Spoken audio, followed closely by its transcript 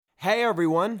Hey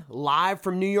everyone, live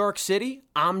from New York City,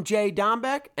 I'm Jay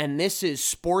Dombeck, and this is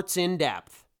Sports in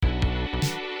Depth.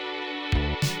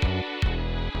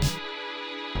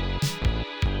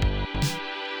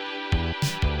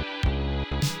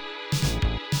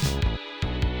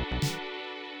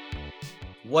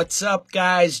 What's up,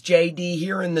 guys? JD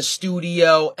here in the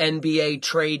studio. NBA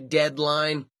trade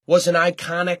deadline was an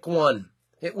iconic one.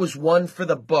 It was one for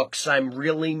the books, I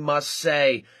really must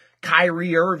say.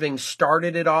 Kyrie Irving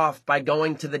started it off by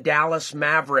going to the Dallas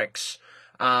Mavericks.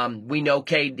 We know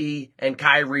KD and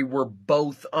Kyrie were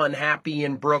both unhappy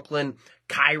in Brooklyn.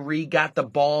 Kyrie got the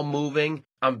ball moving.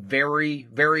 I'm very,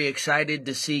 very excited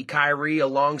to see Kyrie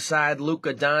alongside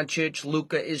Luka Doncic.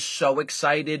 Luka is so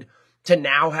excited to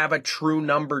now have a true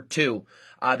number two.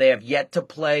 They have yet to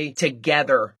play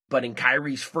together, but in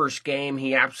Kyrie's first game,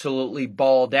 he absolutely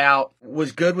balled out.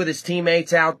 Was good with his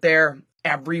teammates out there.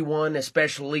 Everyone,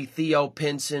 especially Theo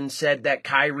Pinson, said that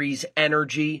Kyrie's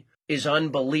energy is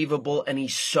unbelievable, and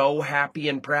he's so happy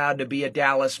and proud to be a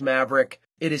Dallas Maverick.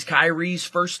 It is Kyrie's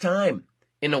first time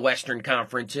in the Western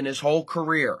Conference in his whole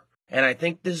career, and I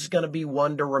think this is going to be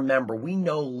one to remember. We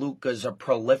know Luka's a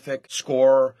prolific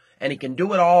scorer, and he can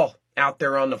do it all out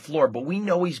there on the floor, but we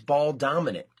know he's ball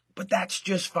dominant. But that's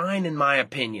just fine in my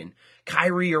opinion.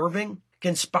 Kyrie Irving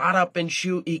can spot up and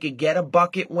shoot. He could get a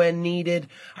bucket when needed.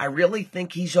 I really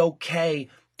think he's okay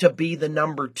to be the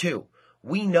number two.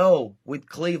 We know with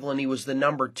Cleveland he was the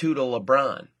number two to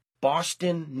LeBron.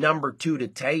 Boston, number two to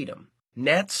Tatum.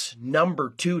 Nets,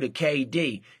 number two to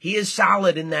KD. He is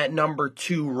solid in that number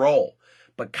two role.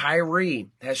 But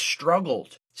Kyrie has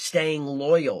struggled staying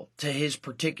loyal to his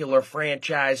particular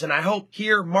franchise. And I hope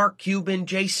here, Mark Cuban,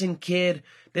 Jason Kidd,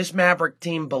 this Maverick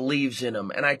team believes in him,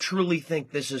 and I truly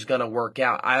think this is going to work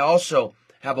out. I also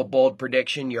have a bold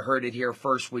prediction. You heard it here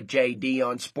first with JD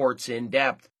on Sports in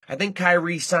Depth. I think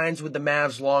Kyrie signs with the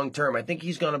Mavs long term. I think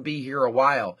he's going to be here a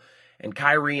while, and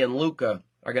Kyrie and Luka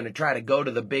are going to try to go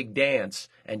to the big dance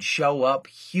and show up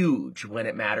huge when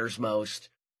it matters most.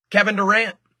 Kevin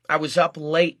Durant, I was up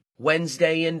late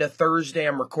Wednesday into Thursday.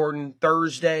 I'm recording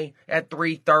Thursday at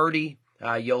 3:30.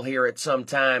 You'll hear it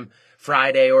sometime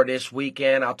Friday or this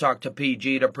weekend. I'll talk to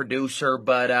PG, the producer,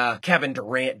 but Kevin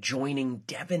Durant joining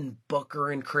Devin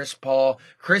Booker and Chris Paul.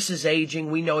 Chris is aging.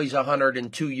 We know he's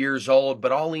 102 years old,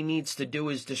 but all he needs to do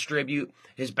is distribute.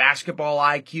 His basketball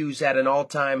IQ's at an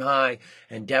all-time high,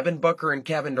 and Devin Booker and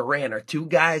Kevin Durant are two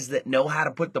guys that know how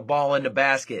to put the ball in the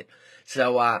basket.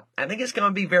 So I think it's going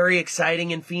to be very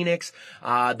exciting in Phoenix.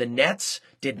 The Nets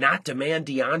did not demand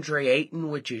DeAndre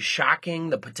Ayton, which is shocking.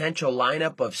 The potential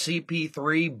lineup of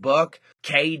CP3, Book,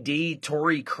 KD,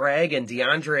 Torrey Craig, and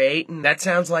DeAndre Ayton, that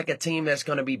sounds like a team that's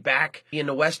going to be back in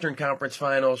the Western Conference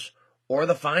Finals or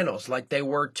the Finals like they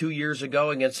were 2 years ago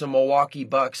against the Milwaukee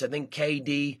Bucks. I think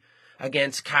KD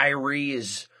against Kyrie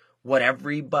is what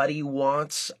everybody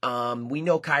wants. We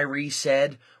know Kyrie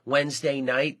said Wednesday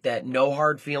night that no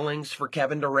hard feelings for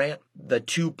Kevin Durant. The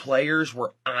two players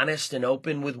were honest and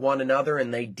open with one another,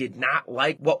 and they did not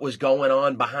like what was going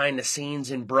on behind the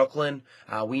scenes in Brooklyn.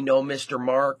 We know Mr.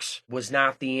 Marks was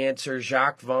not the answer.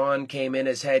 Jacques Vaughn came in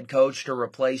as head coach to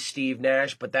replace Steve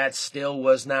Nash, but that still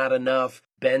was not enough.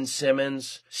 Ben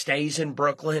Simmons stays in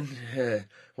Brooklyn.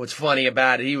 What's funny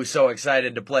about it, he was so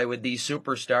excited to play with these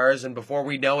superstars, and before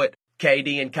we know it,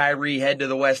 KD and Kyrie head to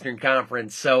the Western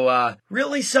Conference. So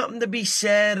really something to be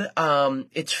said.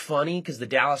 It's funny because the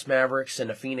Dallas Mavericks and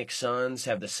the Phoenix Suns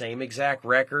have the same exact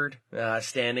record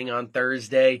standing on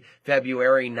Thursday,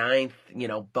 February 9th. You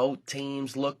know, both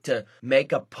teams look to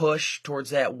make a push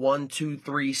towards that 1, 2,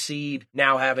 3 seed,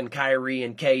 now having Kyrie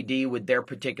and KD with their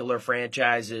particular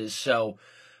franchises. So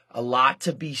a lot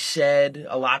to be said,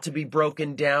 a lot to be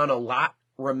broken down, a lot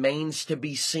remains to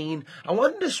be seen. I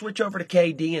wanted to switch over to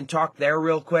KD and talk there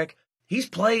real quick. He's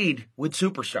played with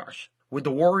superstars. With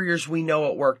the Warriors, we know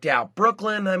it worked out.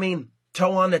 Brooklyn, I mean,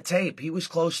 toe on the tape. He was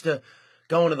close to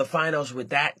going to the finals with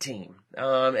that team.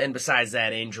 And besides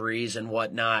that, injuries and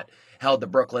whatnot held the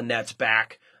Brooklyn Nets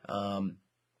back. I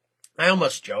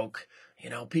almost joke. You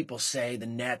know, people say the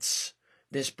Nets,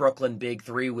 this Brooklyn Big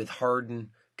Three with Harden,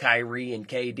 Kyrie, and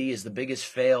KD is the biggest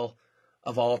fail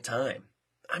of all time.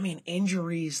 I mean,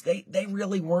 injuries, they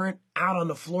really weren't out on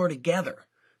the floor together.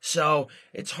 So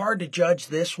it's hard to judge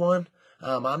this one.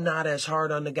 I'm not as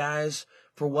hard on the guys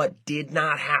for what did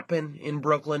not happen in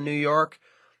Brooklyn, New York.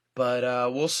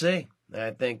 But we'll see.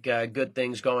 I think good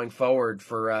things going forward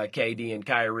for KD and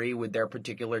Kyrie with their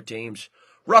particular teams.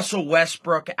 Russell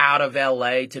Westbrook out of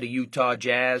L.A. to the Utah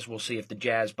Jazz. We'll see if the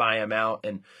Jazz buy him out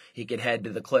and he could head to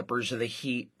the Clippers or the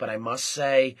Heat. But I must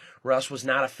say, Russ was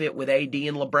not a fit with AD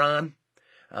and LeBron.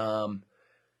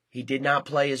 He did not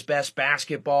play his best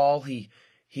basketball. He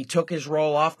took his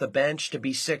role off the bench to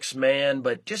be sixth man,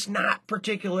 but just not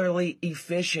particularly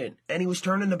efficient. And he was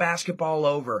turning the basketball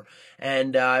over.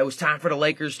 And it was time for the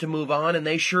Lakers to move on, and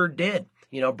they sure did.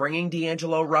 Bringing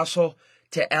D'Angelo Russell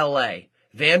to L.A.,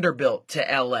 Vanderbilt to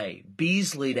L.A.,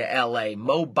 Beasley to L.A.,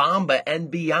 Mo Bamba and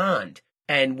beyond.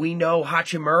 And we know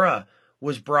Hachimura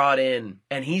was brought in,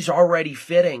 and he's already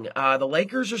fitting. The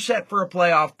Lakers are set for a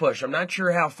playoff push. I'm not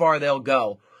sure how far they'll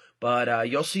go, but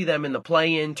you'll see them in the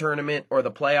play-in tournament or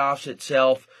the playoffs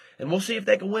itself, and we'll see if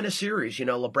they can win a series.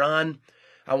 LeBron,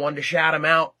 I wanted to shout him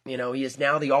out. He is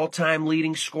now the all-time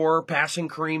leading scorer, passing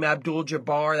Kareem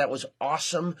Abdul-Jabbar. That was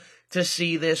awesome to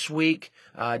see this week.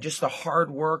 Just the hard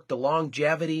work, the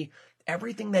longevity,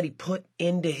 everything that he put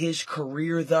into his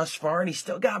career thus far, and he's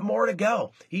still got more to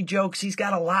go. He jokes he's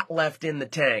got a lot left in the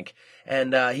tank,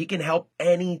 and he can help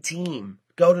any team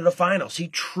go to the finals. He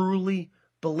truly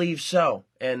believes so,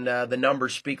 and the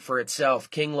numbers speak for itself.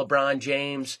 King LeBron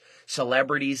James,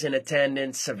 celebrities in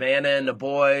attendance, Savannah and the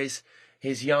boys,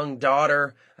 his young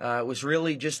daughter. It was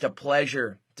really just a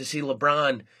pleasure to see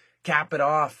LeBron cap it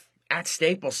off at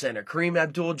Staples Center. Kareem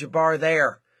Abdul-Jabbar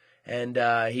there, and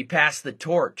he passed the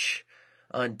torch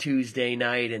on Tuesday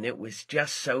night, and it was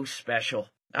just so special.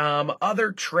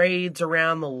 Other trades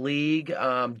around the league,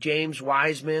 James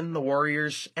Wiseman, the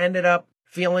Warriors, ended up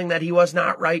feeling that he was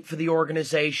not right for the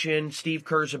organization. Steve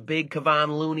Kerr's a big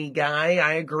Kevon Looney guy.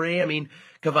 I agree.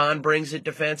 Kevon brings it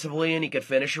defensively, and he could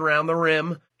finish around the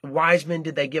rim. Wiseman,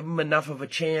 did they give him enough of a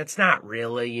chance? Not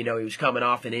really. He was coming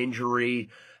off an injury,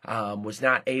 was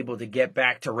not able to get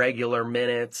back to regular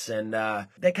minutes, and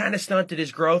they kind of stunted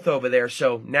his growth over there.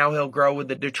 So now he'll grow with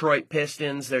the Detroit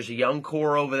Pistons. There's a young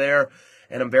core over there,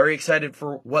 and I'm very excited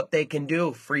for what they can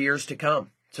do for years to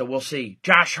come. So we'll see.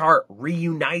 Josh Hart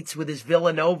reunites with his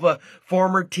Villanova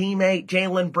former teammate,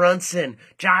 Jalen Brunson.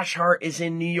 Josh Hart is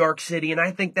in New York City, and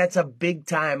I think that's a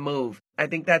big-time move. I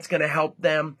think that's going to help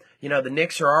them. The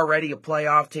Knicks are already a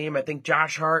playoff team. I think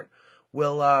Josh Hart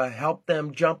will help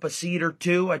them jump a seed or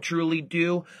two. I truly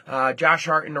do. Josh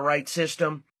Hart in the right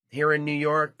system here in New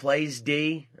York, plays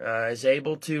D, is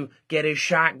able to get his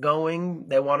shot going.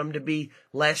 They want him to be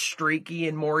less streaky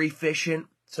and more efficient.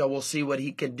 So we'll see what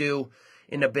he could do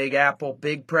in the Big Apple.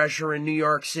 Big pressure in New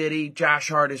York City. Josh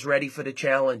Hart is ready for the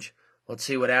challenge. Let's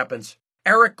see what happens.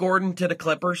 Eric Gordon to the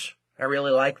Clippers. I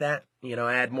really like that.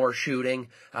 Add more shooting.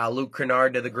 Luke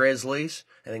Kennard to the Grizzlies.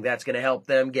 I think that's going to help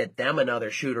them get them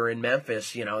another shooter in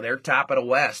Memphis. They're top of the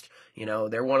West.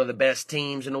 They're one of the best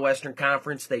teams in the Western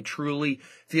Conference. They truly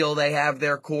feel they have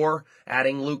their core.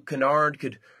 Adding Luke Kennard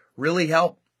could really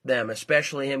help them,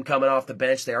 especially him coming off the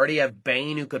bench. They already have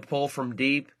Bane who could pull from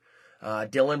deep.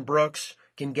 Dylan Brooks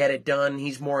can get it done.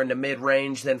 He's more in the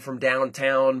mid-range than from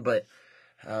downtown, but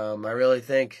I really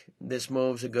think this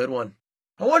move's a good one.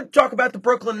 I want to talk about the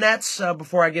Brooklyn Nets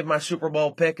before I give my Super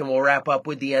Bowl pick, and we'll wrap up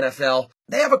with the NFL.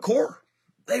 They have a core.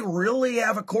 They really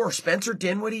have a core. Spencer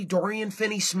Dinwiddie, Dorian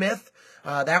Finney-Smith,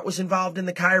 that was involved in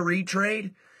the Kyrie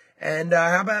trade. And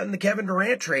how about in the Kevin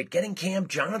Durant trade, getting Cam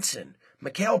Johnson,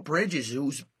 Mikal Bridges,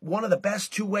 who's one of the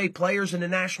best two-way players in the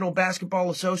National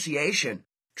Basketball Association.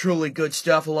 Truly good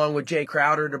stuff, along with Jay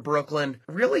Crowder to Brooklyn.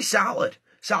 Really solid.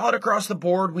 Solid across the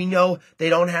board. We know they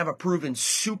don't have a proven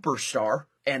superstar,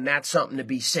 and that's something to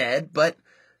be said, but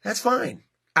that's fine.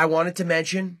 I wanted to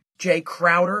mention Jay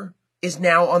Crowder is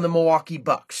now on the Milwaukee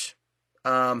Bucks.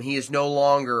 He is no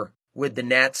longer with the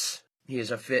Nets. He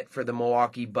is a fit for the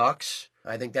Milwaukee Bucks.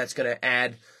 I think that's going to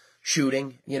add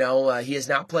shooting. He has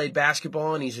not played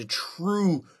basketball, and he's a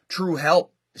true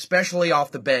help, especially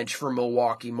off the bench for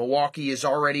Milwaukee. Milwaukee is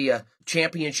already a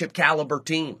championship caliber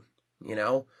team.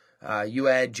 You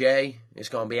add Jay, it's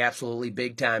going to be absolutely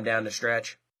big time down the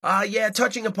stretch.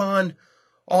 Touching upon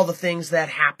all the things that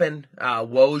happened,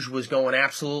 Woj was going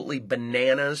absolutely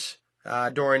bananas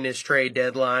during this trade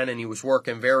deadline, and he was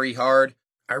working very hard.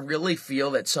 I really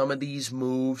feel that some of these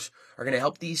moves are going to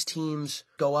help these teams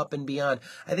go up and beyond.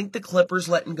 I think the Clippers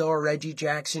letting go of Reggie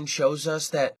Jackson shows us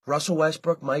that Russell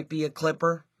Westbrook might be a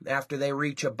Clipper after they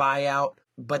reach a buyout.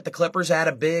 But the Clippers add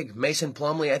a big, Mason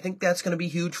Plumlee. I think that's going to be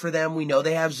huge for them. We know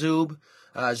they have Zub.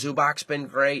 Zubac's been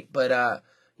great, but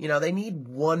they need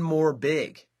one more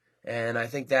big. And I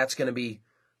think that's going to be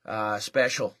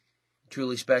special,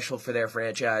 truly special for their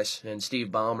franchise. And Steve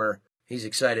Ballmer, he's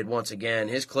excited once again.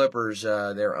 His Clippers,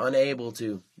 they're unable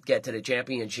to get to the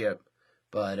championship.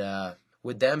 But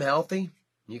with them healthy,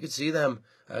 you could see them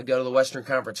go to the Western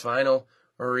Conference Final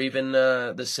or even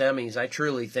the semis. I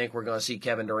truly think we're going to see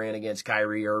Kevin Durant against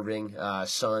Kyrie Irving,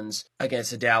 Suns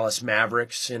against the Dallas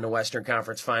Mavericks in the Western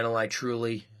Conference Final. I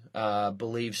truly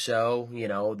believe so.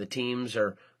 The teams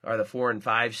are are the 4 and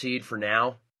 5 seed for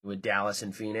now, with Dallas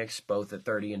and Phoenix, both at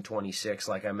 30 and 26,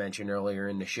 like I mentioned earlier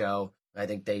in the show. I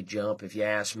think they jump. If you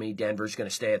ask me, Denver's going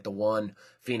to stay at the 1.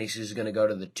 Phoenix is going to go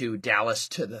to the 2. Dallas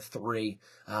to the 3.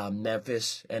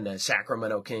 Memphis and the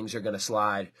Sacramento Kings are going to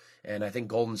slide. And I think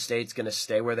Golden State's going to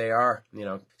stay where they are.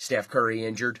 Steph Curry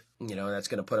injured. That's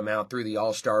going to put them out through the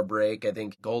All-Star break. I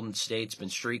think Golden State's been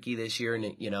streaky this year,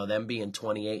 and, them being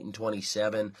 28 and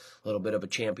 27, a little bit of a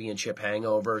championship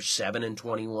hangover, 7 and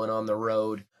 21 on the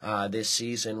road this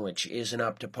season, which isn't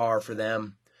up to par for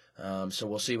them. So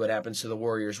we'll see what happens to the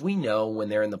Warriors. We know when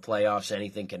they're in the playoffs,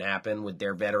 anything can happen with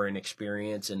their veteran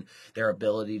experience and their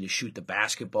ability to shoot the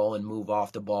basketball and move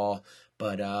off the ball.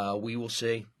 But we will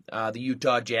see. The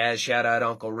Utah Jazz, shout out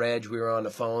Uncle Reg. We were on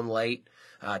the phone late,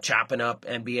 chopping up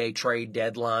NBA trade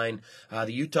deadline.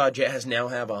 The Utah Jazz now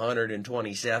have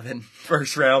 127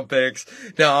 first-round picks.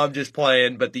 No, I'm just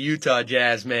playing. But the Utah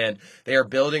Jazz, man, they are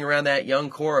building around that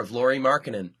young core of Lauri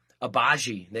Markkanen,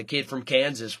 Abaji, the kid from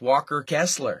Kansas, Walker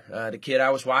Kessler, the kid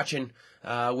I was watching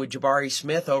with Jabari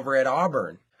Smith over at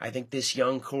Auburn. I think this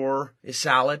young core is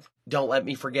solid. Don't let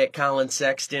me forget Colin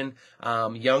Sexton.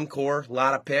 Young core, a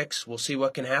lot of picks. We'll see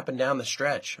what can happen down the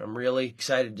stretch. I'm really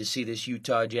excited to see this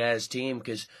Utah Jazz team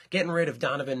because getting rid of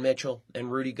Donovan Mitchell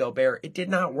and Rudy Gobert, it did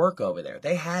not work over there.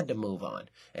 They had to move on.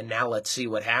 And now let's see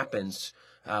what happens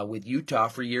with Utah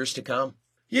for years to come.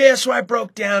 Yeah, so I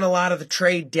broke down a lot of the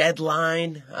trade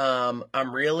deadline.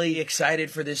 I'm really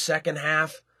excited for this second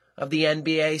half of the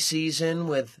NBA season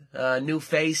with new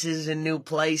faces and new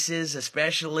places,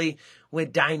 especially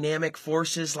with dynamic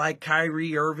forces like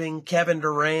Kyrie Irving, Kevin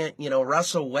Durant,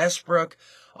 Russell Westbrook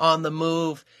on the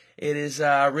move. It is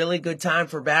a really good time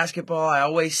for basketball. I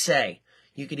always say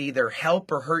you could either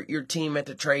help or hurt your team at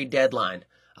the trade deadline.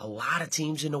 A lot of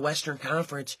teams in the Western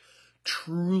Conference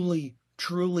truly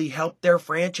helped their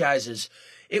franchises.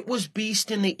 It was beast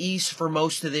in the East for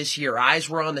most of this year. Eyes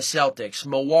were on the Celtics,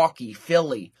 Milwaukee,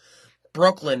 Philly,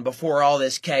 Brooklyn before all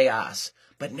this chaos.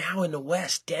 But now in the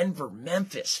West, Denver,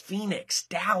 Memphis, Phoenix,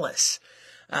 Dallas,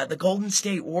 the Golden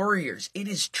State Warriors. It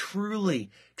is truly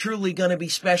going to be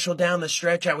special down the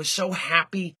stretch. I was so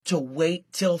happy to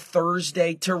wait till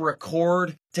Thursday to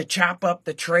record, to chop up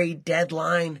the trade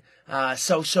deadline.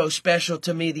 So special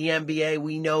to me, the NBA.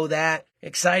 We know that.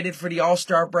 Excited for the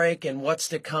All-Star break and what's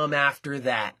to come after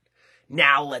that.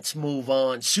 Now let's move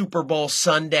on. Super Bowl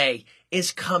Sunday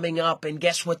is coming up, and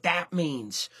guess what that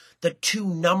means? The 2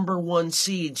 number 1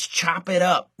 seeds chop it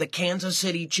up. The Kansas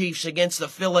City Chiefs against the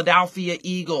Philadelphia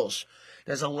Eagles.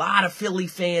 There's a lot of Philly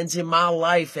fans in my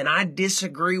life, and I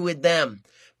disagree with them.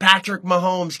 Patrick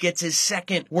Mahomes gets his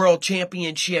 2nd world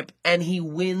championship, and he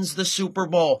wins the Super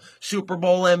Bowl. Super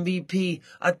Bowl MVP,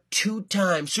 a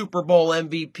 2-time Super Bowl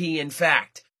MVP, in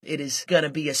fact. It is going to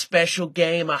be a special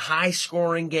game, a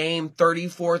high-scoring game,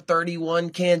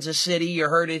 34-31 Kansas City. You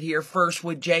heard it here first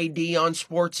with JD on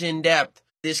Sports In Depth.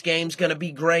 This game's going to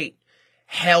be great.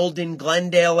 Held in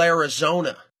Glendale,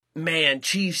 Arizona. Man,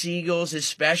 Chiefs-Eagles is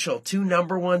special. 2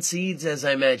 number 1 seeds, as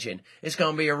I mentioned. It's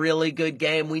going to be a really good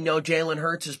game. We know Jalen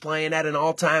Hurts is playing at an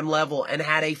all-time level and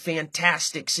had a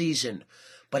fantastic season.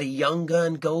 But a young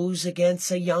gun goes against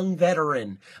a young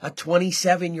veteran, a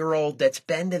 27-year-old that's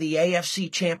been to the AFC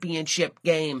Championship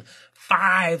game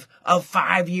 5 of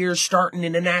 5 years starting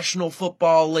in the National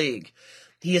Football League.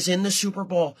 He is in the Super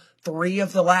Bowl 3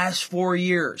 of the last 4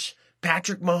 years.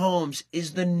 Patrick Mahomes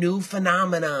is the new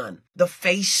phenomenon, the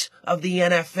face of the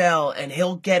NFL, and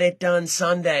he'll get it done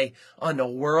Sunday on the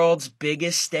world's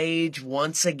biggest stage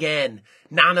once again.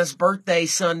 Nana's birthday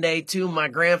Sunday, too. My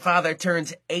grandfather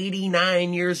turns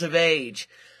 89 years of age.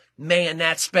 Man,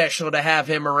 that's special to have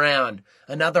him around.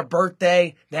 Another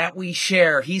birthday that we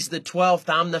share. He's the 12th,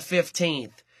 I'm the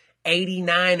 15th.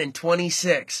 89 and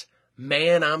 26.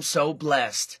 Man, I'm so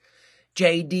blessed.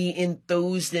 JD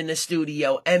enthused in the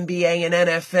studio, NBA and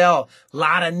NFL,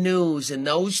 lot of news, and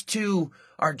those 2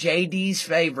 are JD's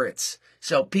favorites.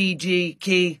 So PG,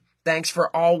 Key, thanks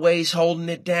for always holding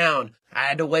it down. I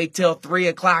had to wait till 3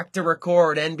 o'clock to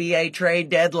record NBA trade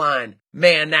deadline.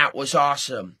 Man, that was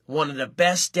awesome. One of the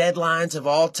best deadlines of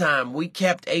all time. We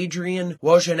kept Adrian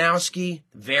Wojnarowski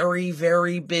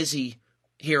very busy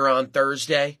here on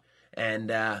Thursday, and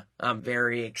I'm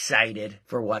very excited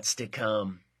for what's to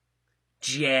come.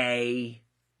 JD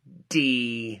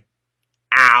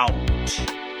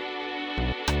out.